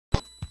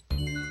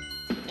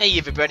Hey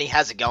everybody,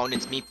 how's it going?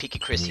 It's me, Pika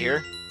Chris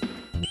here.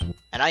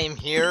 And I am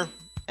here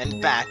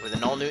and back with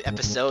an all-new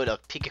episode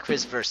of Pika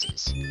Chris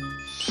Versus.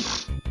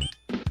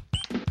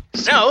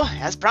 So,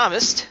 as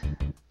promised,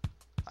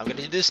 I'm gonna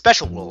do the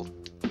special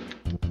world.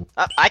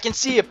 I can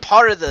see a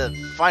part of the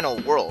final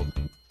world.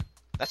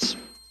 That's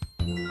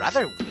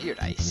rather weird,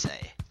 I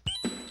say.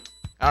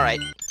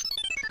 Alright.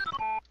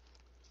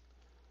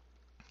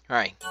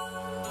 Alright.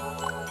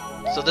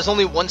 So there's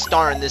only one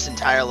star in this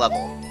entire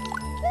level.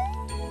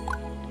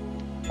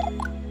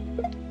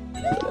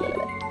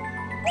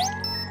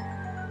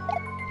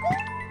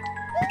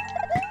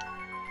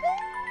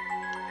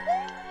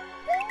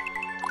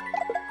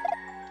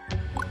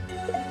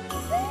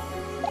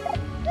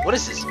 What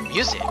is this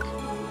music?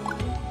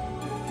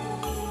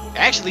 It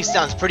actually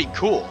sounds pretty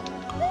cool.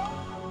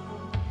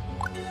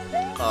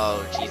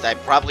 Oh jeez, I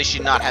probably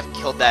should not have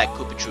killed that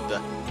Koopa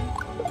Troopa.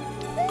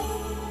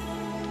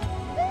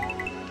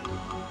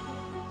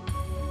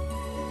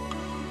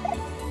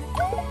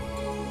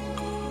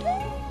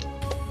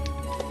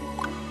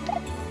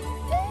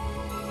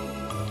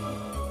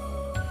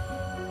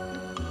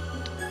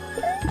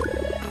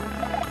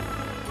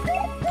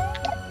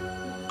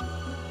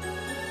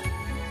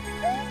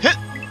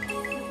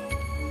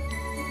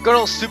 Good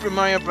old Super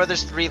Mario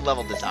Bros. 3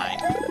 level design.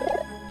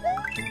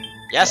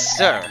 Yes,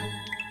 sir.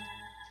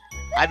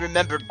 I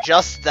remember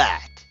just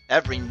that.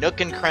 Every nook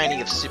and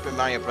cranny of Super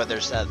Mario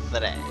Bros. 3.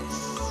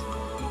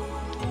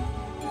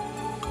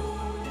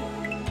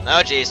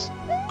 Oh, jeez.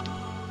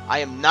 I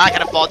am not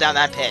gonna fall down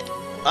that pit.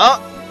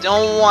 Oh,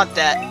 don't want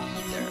that either.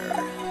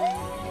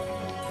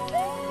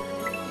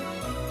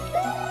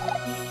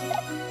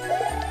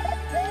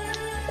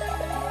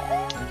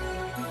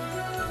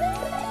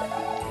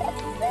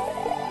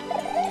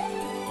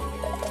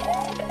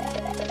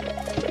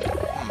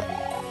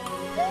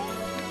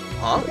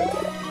 Huh?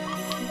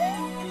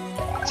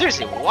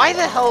 Seriously, why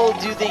the hell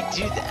do they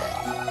do that?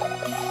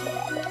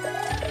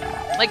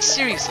 Like,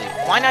 seriously,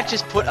 why not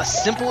just put a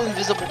simple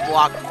invisible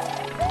block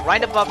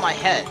right above my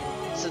head,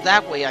 so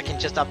that way I can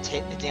just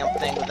uptake the damn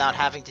thing without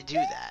having to do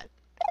that?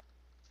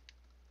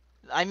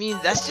 I mean,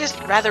 that's just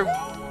rather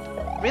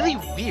really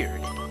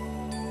weird.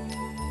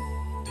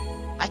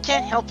 I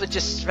can't help but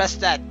just stress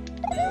that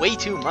way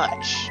too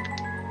much.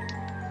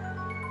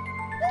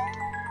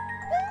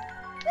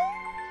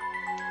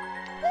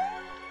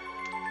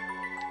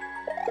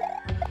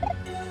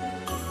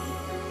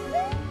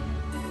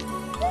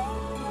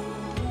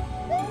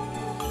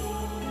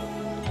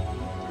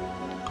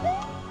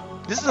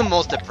 This is the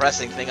most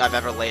depressing thing I've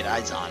ever laid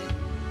eyes on.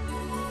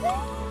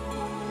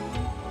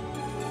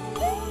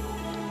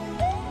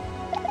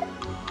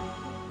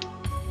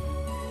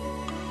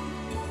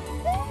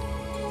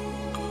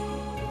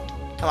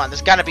 Come on,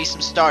 there's gotta be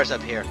some stars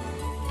up here.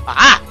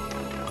 Aha!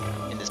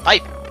 In this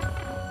pipe.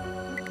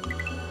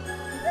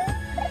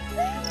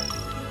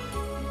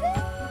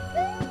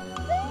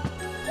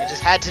 I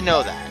just had to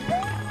know that.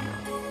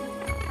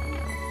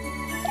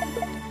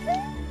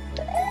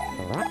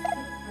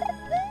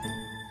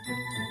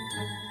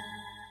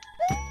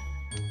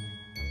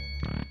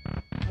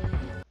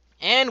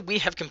 And we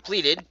have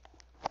completed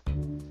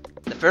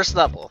the first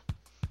level.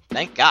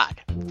 Thank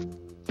God.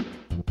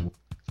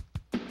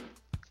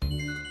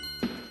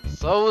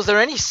 So, is there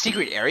any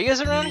secret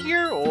areas around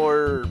here,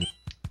 or...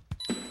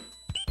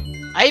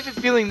 I have a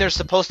feeling there's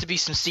supposed to be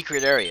some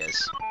secret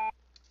areas.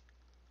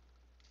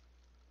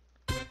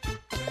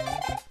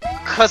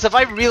 Because if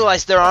I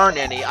realize there aren't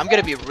any, I'm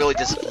gonna be really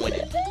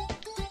disappointed.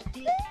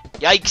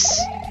 Yikes.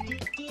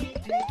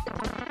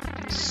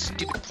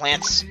 Stupid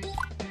plants.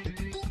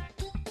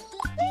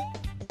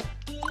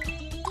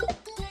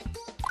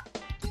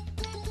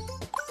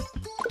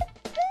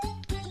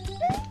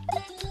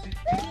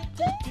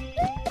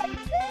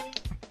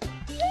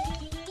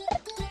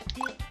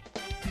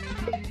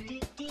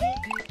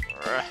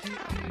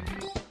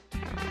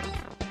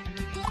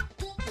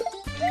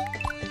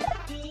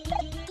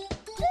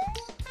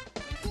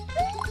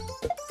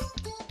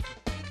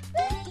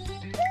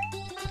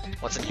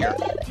 What's in here?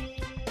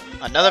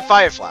 Another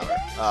fire flower.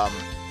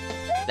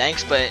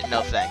 Thanks, but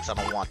no thanks. I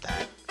don't want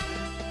that.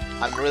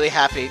 I'm really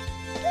happy.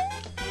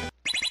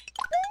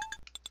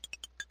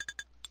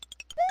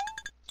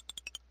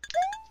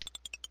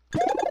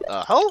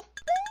 Oh?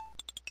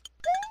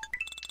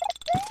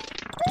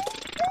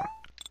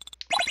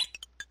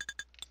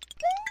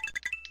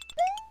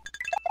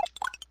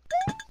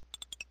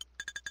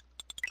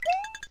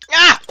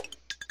 Ah!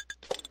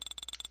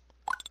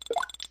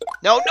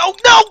 No, no,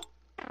 no!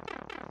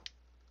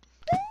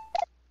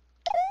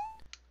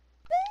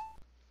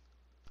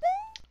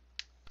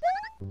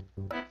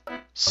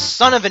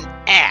 Son of an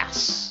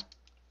ass!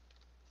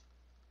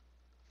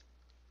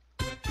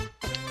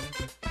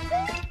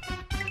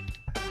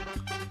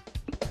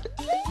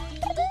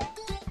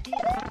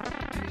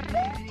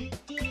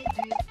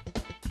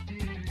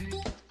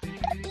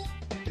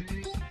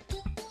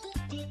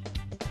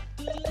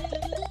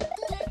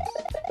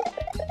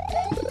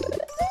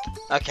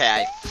 Okay,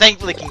 I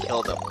thankfully can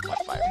kill them with my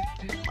fire.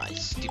 My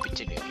stupid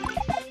Tanuki.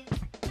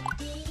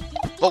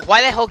 But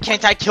why the hell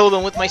can't I kill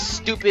them with my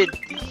stupid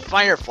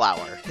fire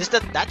flower?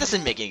 That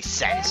doesn't make any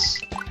sense.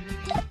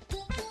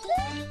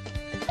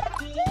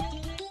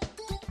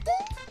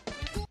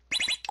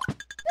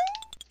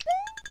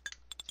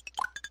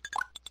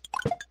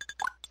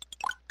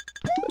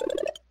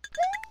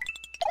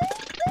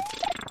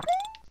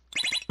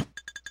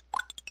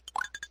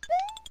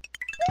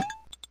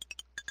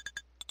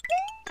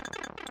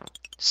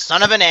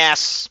 Son of an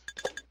ass.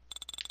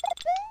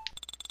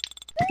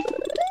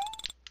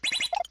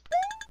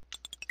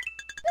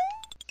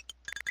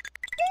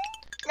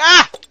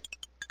 Ah!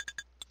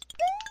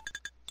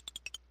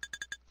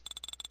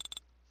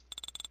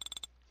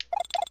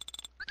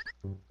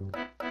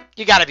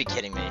 You gotta be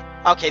kidding me.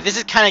 Okay, this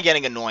is kind of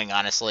getting annoying,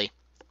 honestly.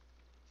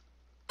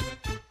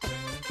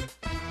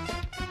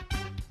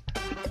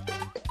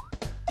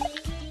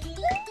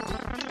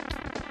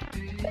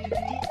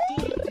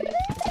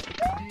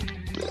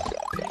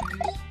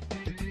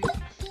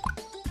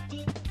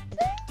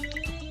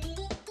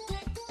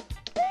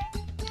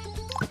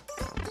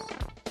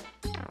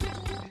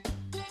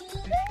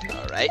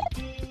 Alright.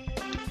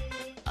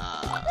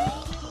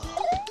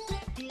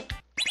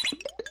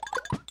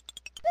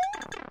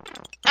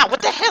 Ow,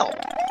 what the hell?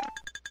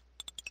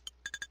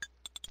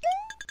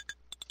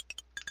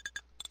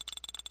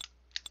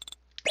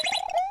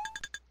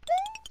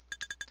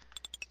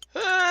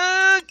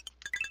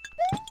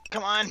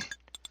 Come on.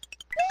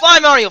 Fly,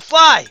 Mario,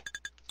 fly!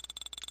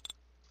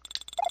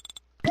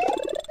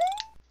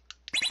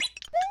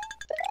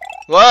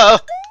 Whoa!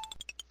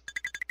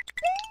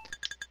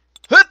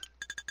 Hup!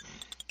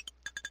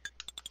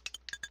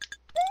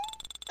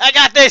 I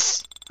got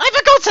this! I have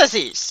a goat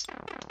disease!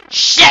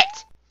 Shit!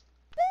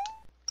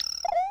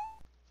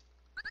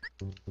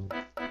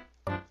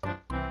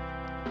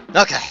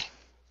 Okay.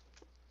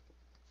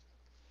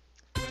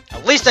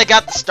 At least I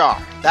got the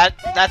star.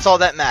 That's all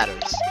that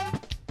matters.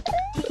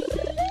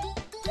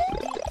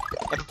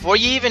 And before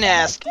you even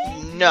ask,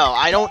 no,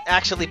 I don't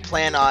actually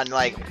plan on,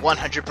 like,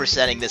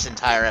 100%ing this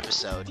entire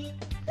episode.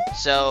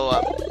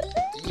 So,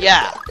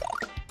 yeah.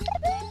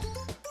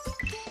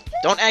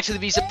 Don't actually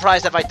be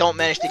surprised if I don't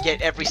manage to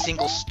get every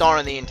single star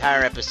in the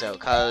entire episode,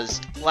 cause,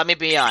 let me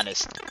be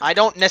honest, I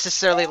don't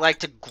necessarily like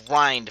to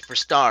grind for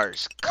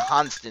stars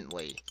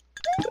constantly.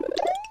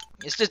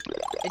 It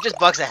just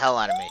bugs the hell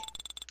out of me.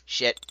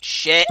 Shit,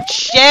 shit,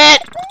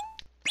 shit!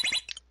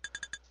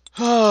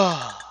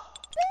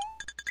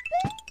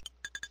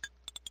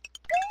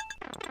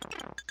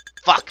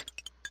 Fuck.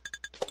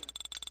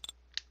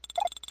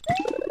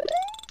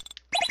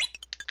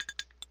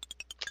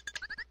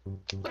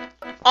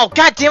 Oh,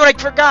 god damn it, I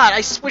forgot!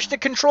 I switched the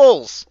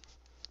controls!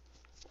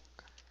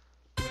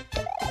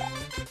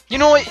 You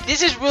know what?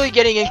 This is really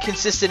getting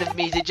inconsistent of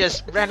me to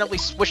just randomly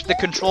switch the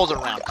controls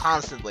around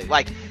constantly.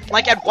 Like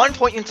at one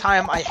point in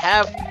time, I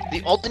have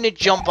the alternate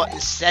jump button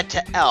set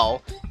to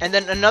L, and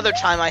then another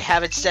time I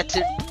have it set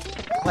to,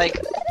 like...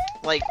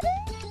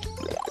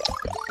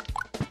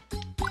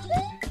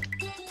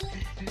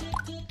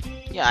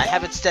 Yeah, I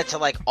have it set to,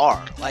 like,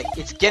 R. Like,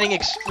 it's getting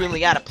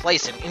extremely out of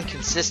place and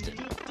inconsistent.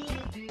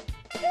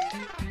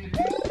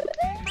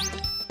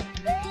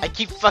 I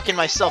keep fucking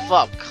myself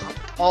up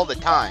all the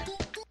time.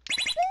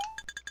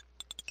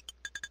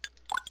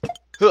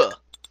 Huh.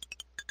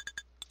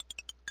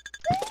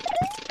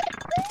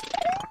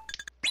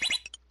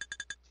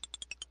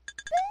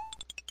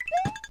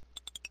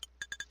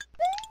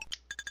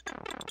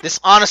 This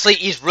honestly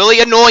is really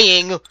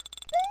annoying.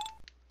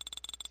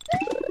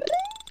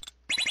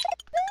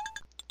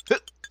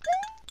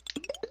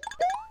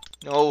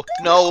 No,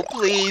 no,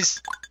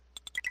 please.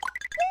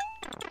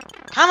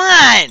 Come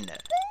on!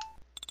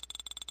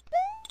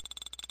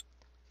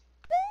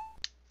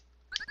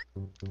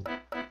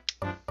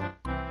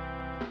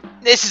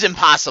 This is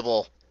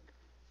impossible.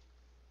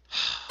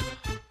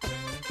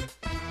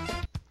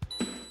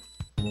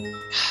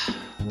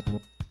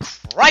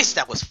 Christ,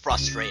 that was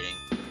frustrating.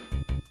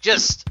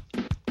 Just...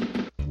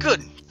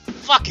 good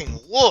fucking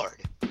lord.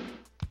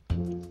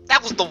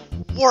 That was the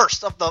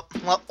worst of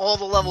all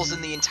the levels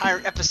in the entire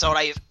episode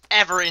I have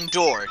ever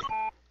endured.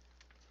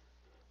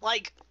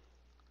 Like...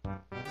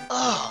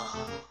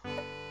 oh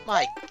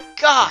my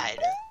god.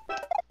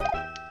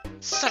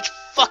 Such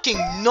fucking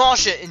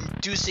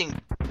nausea-inducing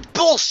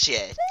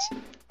bullshit!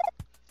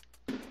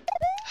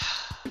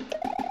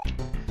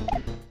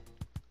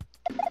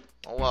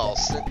 Oh well,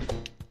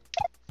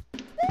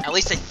 at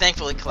least I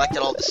thankfully collected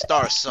all the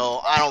stars, so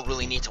I don't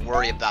really need to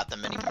worry about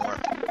them anymore.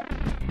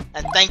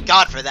 And thank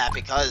God for that,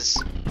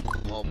 because...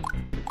 well...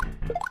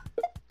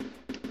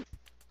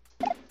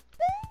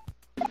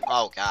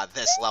 oh god,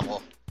 this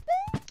level.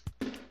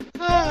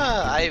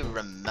 I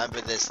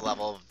remember this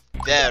level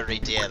very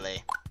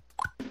dearly.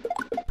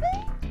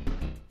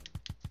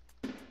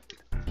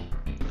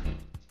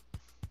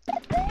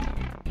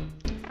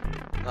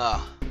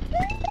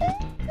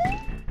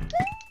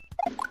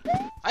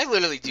 I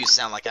literally do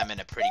sound like I'm in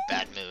a pretty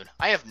bad mood.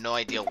 I have no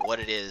idea what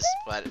it is,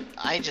 but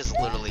I just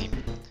literally...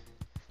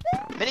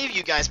 many of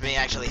you guys may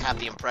actually have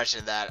the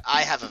impression that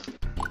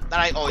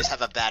I always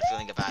have a bad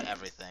feeling about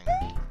everything.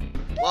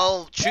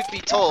 well, truth be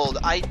told,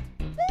 I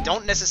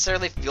don't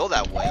necessarily feel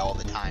that way all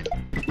the time.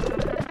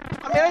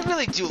 I mean, I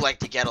really do like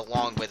to get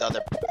along with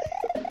other...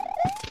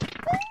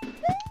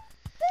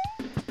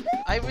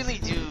 I really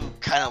do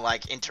kind of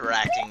like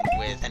interacting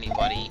with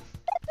anybody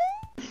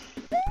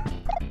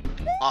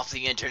off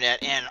the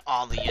internet and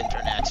on the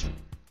internet.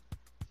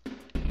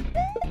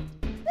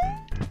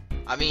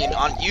 I mean,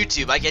 on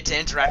YouTube, I get to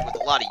interact with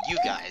a lot of you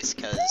guys,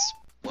 because,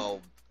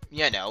 well,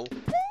 you know,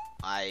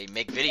 I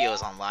make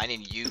videos online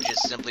and you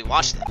just simply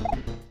watch them.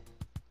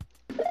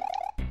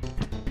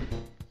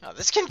 Now,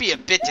 this can be a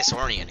bit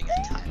disorienting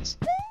at times.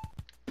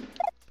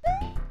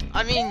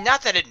 I mean,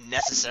 not that it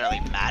necessarily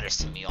matters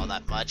to me all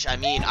that much. I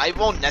mean, I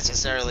won't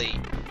necessarily,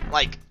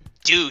 like,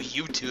 do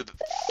YouTube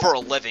for a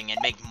living and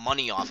make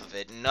money off of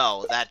it.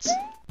 No,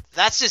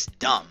 that's just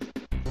dumb.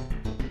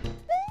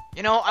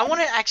 You know, I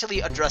want to actually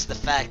address the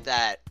fact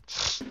that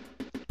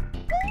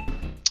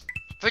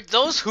for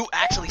those who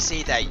actually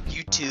say that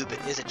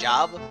YouTube is a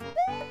job,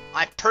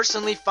 I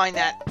personally find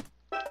that,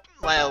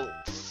 well,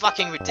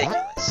 fucking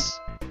ridiculous.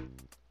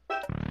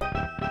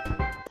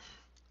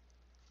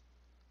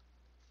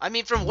 I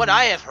mean, from what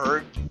I have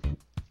heard,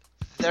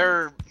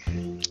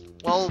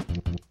 well,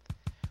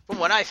 from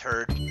what I've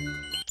heard,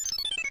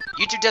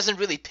 YouTube doesn't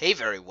really pay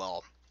very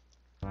well.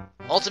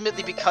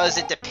 Ultimately because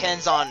it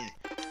depends on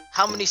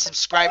how many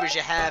subscribers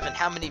you have and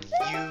how many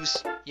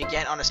views you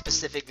get on a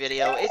specific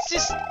video. It's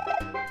just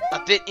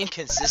a bit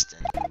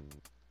inconsistent,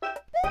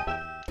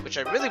 which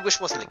I really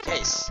wish wasn't the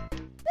case.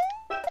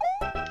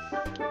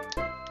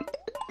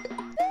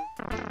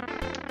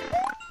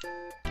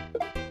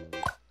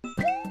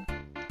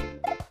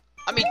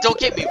 I mean, don't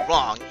get me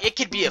wrong, it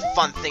could be a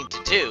fun thing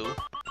to do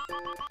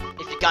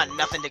if you got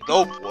nothing to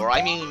go for.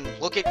 I mean,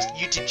 look at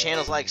YouTube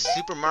channels like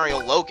Super Mario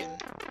Logan.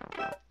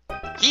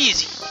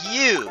 He's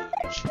huge!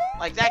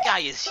 Like, that guy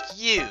is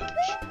huge!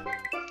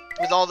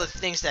 With all the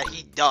things that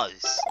he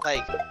does.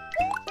 Like,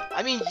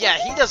 I mean, yeah,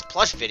 he does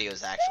plush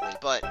videos, actually,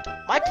 but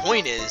my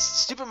point is,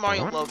 Super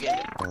Mario Logan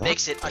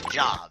makes it a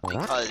job,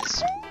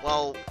 because,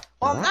 well,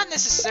 not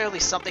necessarily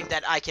something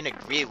that I can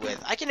agree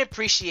with. I can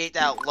appreciate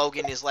that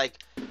Logan is, like,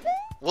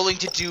 willing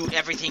to do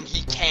everything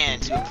he can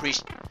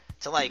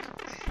to like,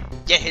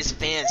 get his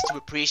fans to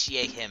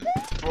appreciate him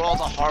for all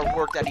the hard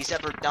work that he's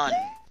ever done.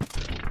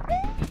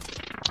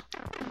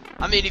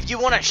 I mean, if you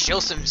want to show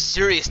some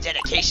serious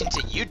dedication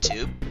to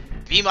YouTube,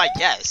 be my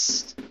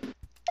guest.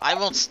 I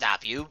won't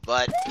stop you,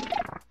 but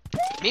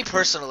me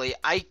personally,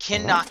 I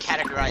cannot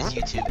categorize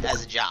YouTube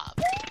as a job.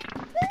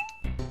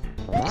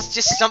 It's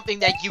just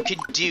something that you can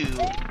do,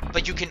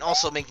 but you can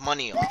also make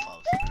money off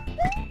of.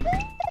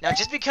 Now,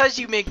 just because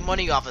you make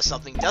money off of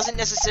something doesn't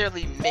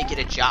necessarily make it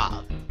a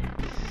job.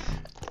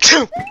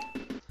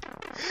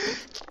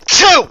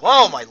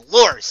 Oh my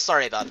lord,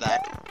 sorry about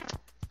that.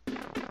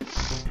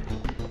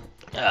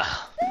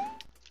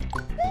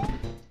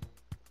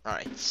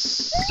 Alright,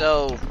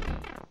 so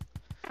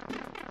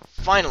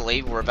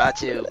finally we're about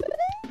to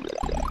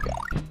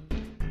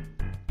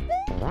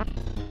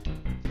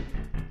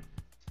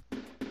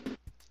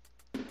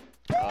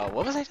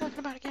what was I talking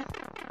about again?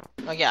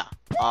 Oh yeah,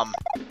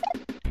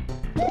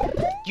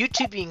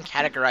 YouTube being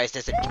categorized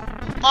as a...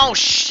 Oh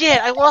shit!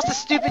 I lost the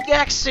stupid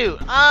yak suit!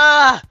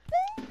 Ah!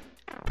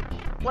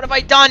 What have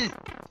I done?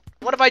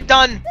 What have I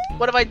done?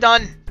 What have I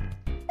done?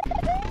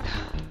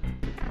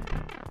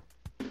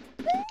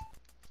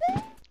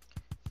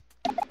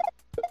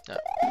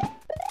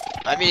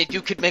 I mean, if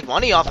you could make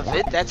money off of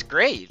it, that's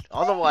great.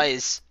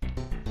 Otherwise,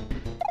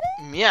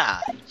 yeah,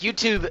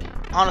 YouTube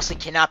honestly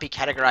cannot be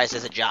categorized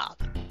as a job.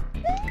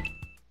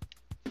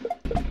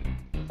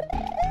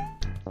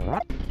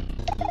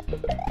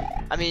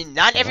 I mean,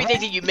 not everything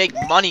that you make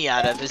money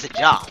out of is a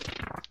job.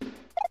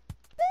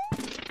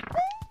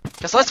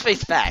 Because let's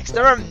face facts,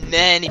 there are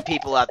many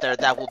people out there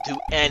that will do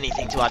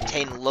anything to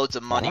obtain loads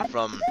of money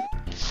from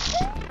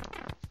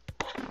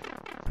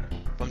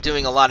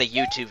doing a lot of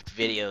YouTube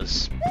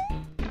videos.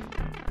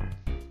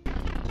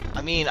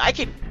 I mean,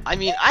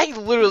 I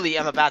literally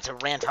am about to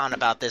rant on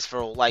about this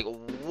for, like,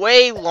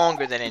 way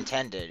longer than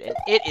intended, and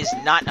it is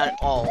not at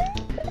all...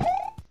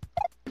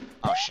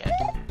 Oh, shit.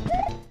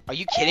 Are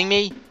you kidding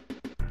me?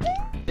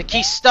 The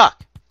key's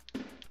stuck!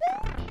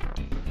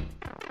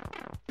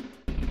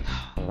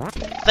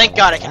 Thank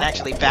God I can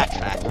actually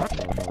backtrack.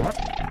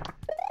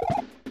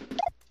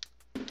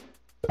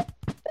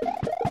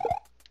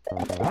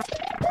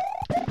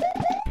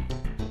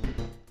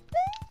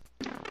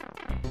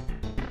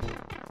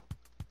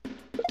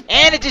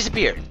 And it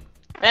disappeared.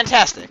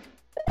 Fantastic.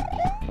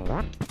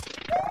 Now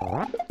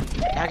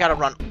I gotta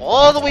run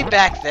all the way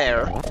back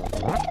there.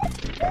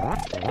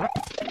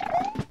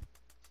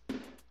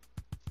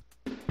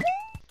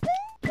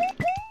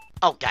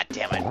 Oh, god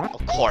damn it.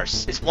 Of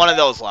course. It's one of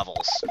those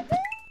levels.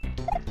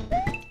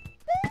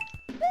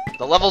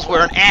 The levels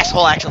where an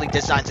asshole actually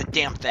designs a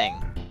damn thing.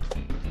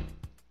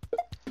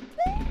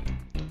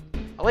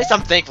 At least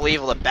I'm thankfully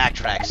able to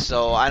backtrack,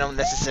 so I don't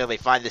necessarily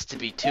find this to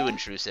be too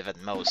intrusive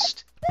at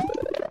most.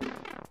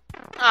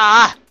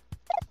 Ah!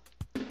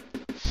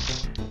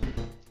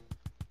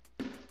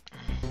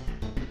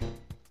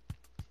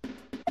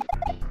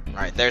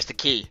 Alright, there's the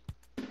key.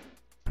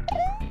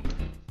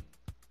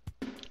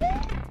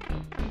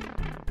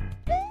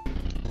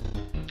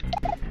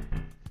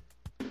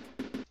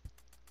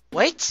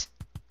 Wait!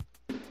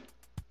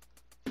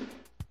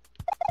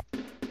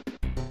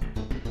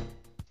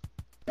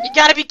 You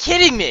gotta be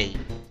kidding me!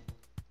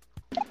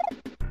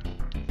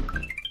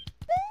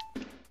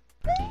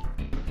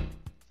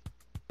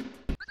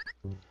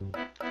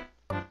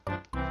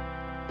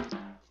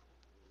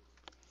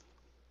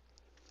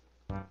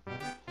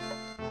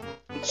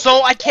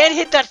 So I can't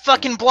hit that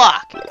fucking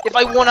block if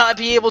I want to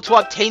be able to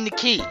obtain the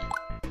key.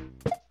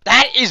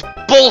 That is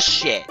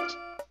bullshit.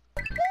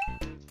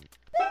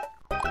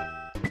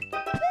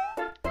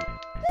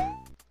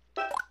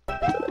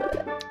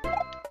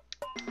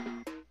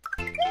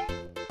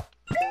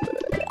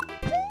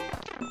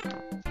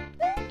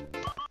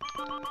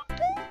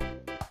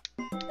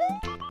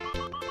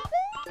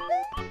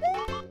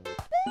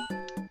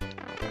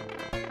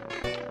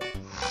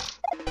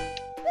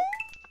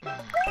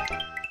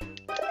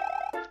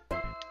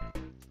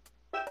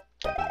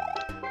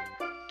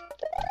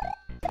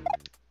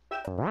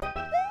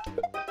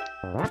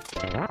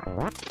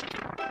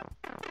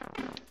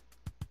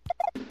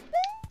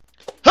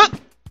 Huh!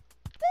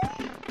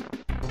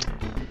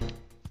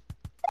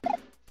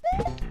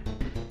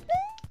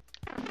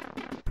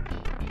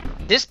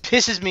 This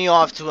pisses me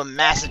off to a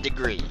massive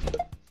degree.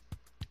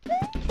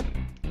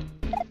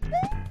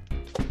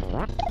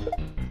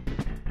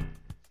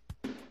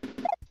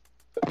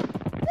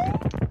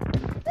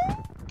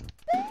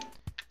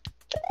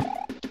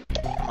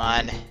 Come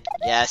on.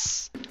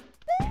 Yes.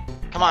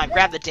 Come on,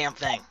 grab the damn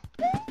thing.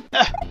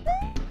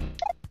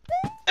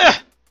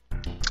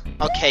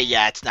 Okay,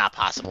 yeah, it's not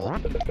possible.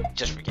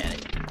 Just forget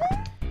it.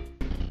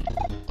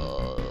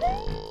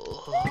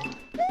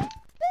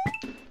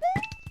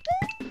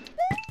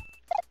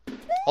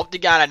 Hope to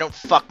God I don't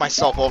fuck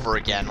myself over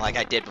again like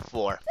I did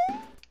before.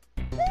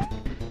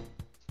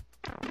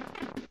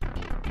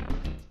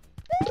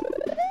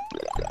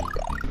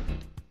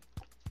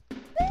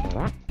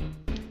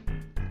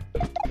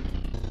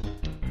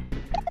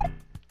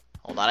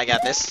 Hold on, I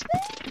got this.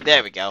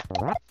 There we go.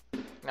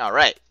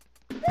 Alright.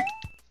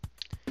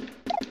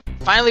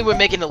 Finally, we're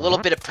making a little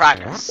bit of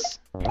progress.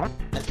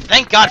 And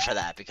thank God for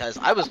that, because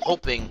I was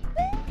hoping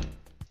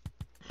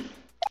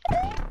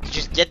to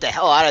just get the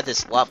hell out of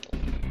this level.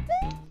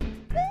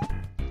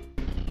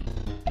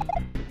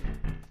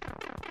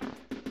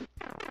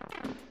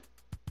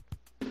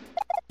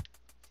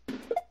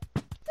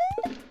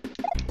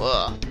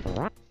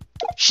 Ugh.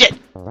 Shit!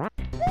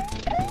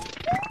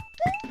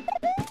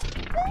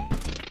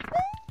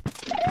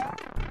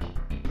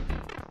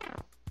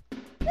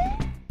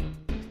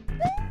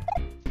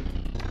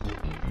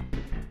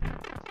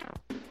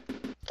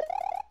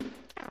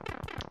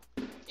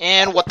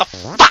 And what the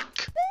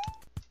fuck?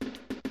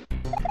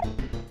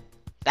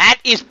 That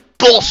is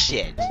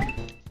bullshit!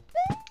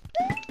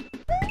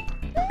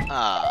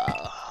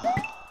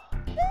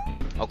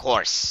 Of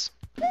course.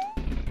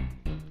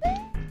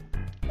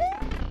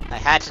 I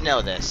had to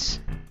know this.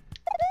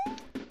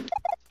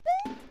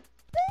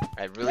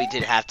 I really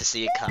did have to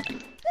see it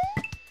coming.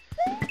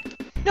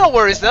 No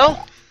worries, though.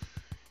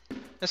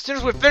 As soon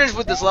as we're finished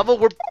with this level,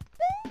 we're,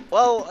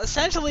 well,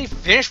 essentially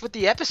finished with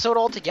the episode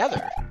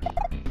altogether.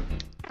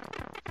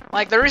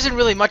 Like, there isn't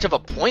really much of a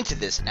point to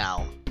this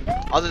now,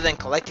 other than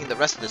collecting the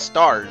rest of the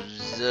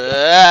stars.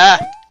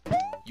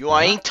 You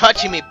ain't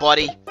touching me,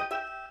 buddy.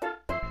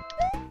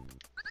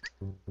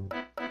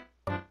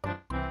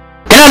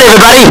 Get out,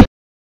 everybody!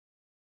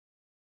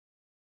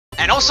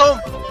 And also,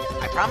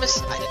 I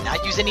promise I did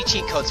not use any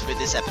cheat codes for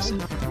this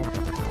episode.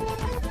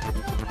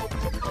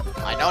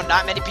 I know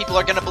not many people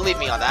are gonna believe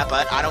me on that,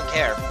 but I don't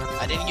care.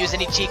 I didn't use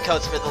any cheat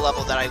codes for the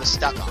level that I was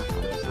stuck on.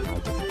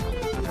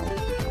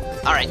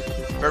 Alright,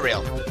 for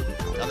real.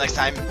 Until next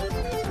time,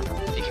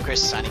 Nicky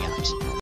Chris signing out.